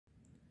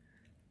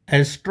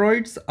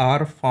Asteroids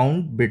are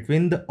found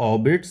between the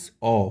orbits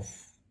of.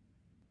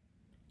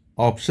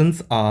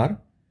 Options are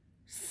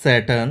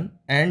Saturn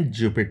and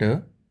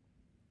Jupiter,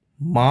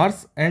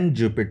 Mars and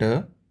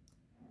Jupiter,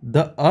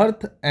 the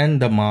Earth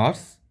and the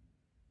Mars,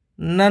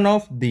 none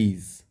of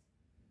these.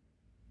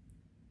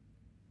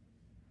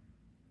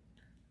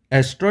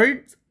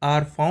 Asteroids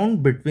are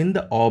found between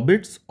the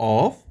orbits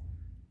of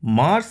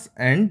Mars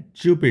and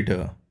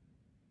Jupiter.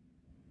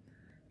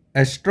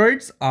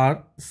 Asteroids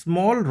are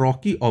small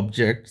rocky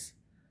objects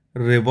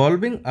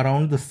revolving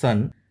around the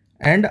Sun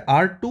and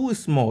are too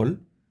small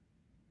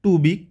to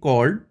be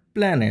called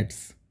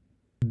planets.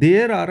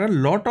 There are a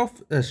lot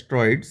of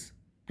asteroids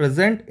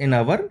present in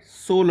our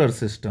solar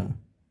system,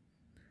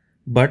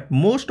 but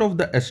most of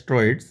the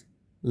asteroids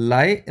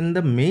lie in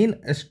the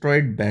main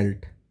asteroid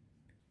belt,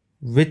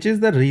 which is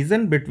the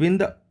region between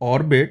the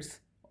orbits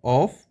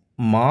of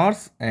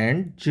Mars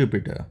and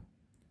Jupiter.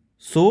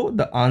 So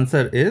the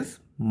answer is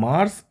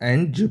Mars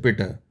and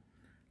Jupiter.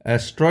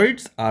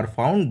 Asteroids are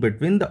found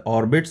between the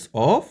orbits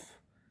of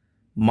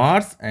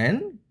Mars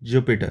and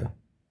Jupiter.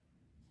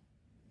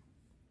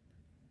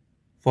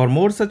 For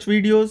more such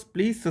videos,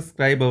 please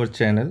subscribe our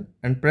channel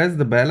and press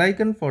the bell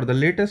icon for the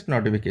latest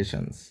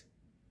notifications.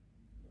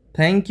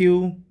 Thank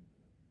you.